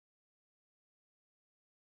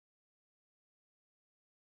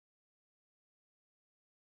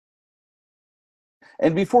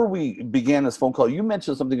And before we began this phone call, you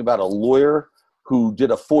mentioned something about a lawyer who did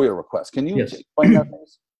a FOIA request. Can you explain that,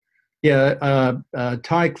 please? Yeah,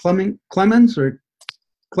 Ty Clemens or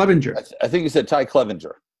Clevenger. I think you said Ty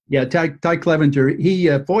Clevenger. Yeah, Ty Clevenger. He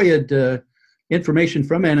FOIA'd information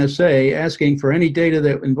from NSA asking for any data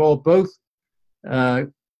that involved both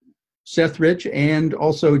Seth Rich and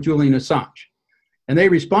also Julian Assange. And they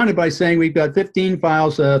responded by saying, we've got 15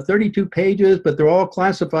 files, 32 pages, but they're all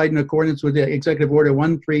classified in accordance with the Executive Order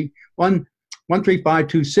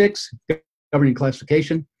 13526, governing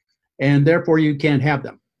classification, and therefore you can't have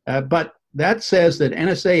them. But that says that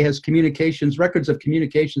NSA has records of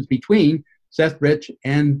communications between Seth Rich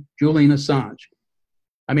and Julian Assange.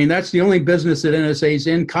 I mean, that's the only business that NSA is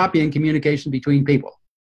in, copying communication between people.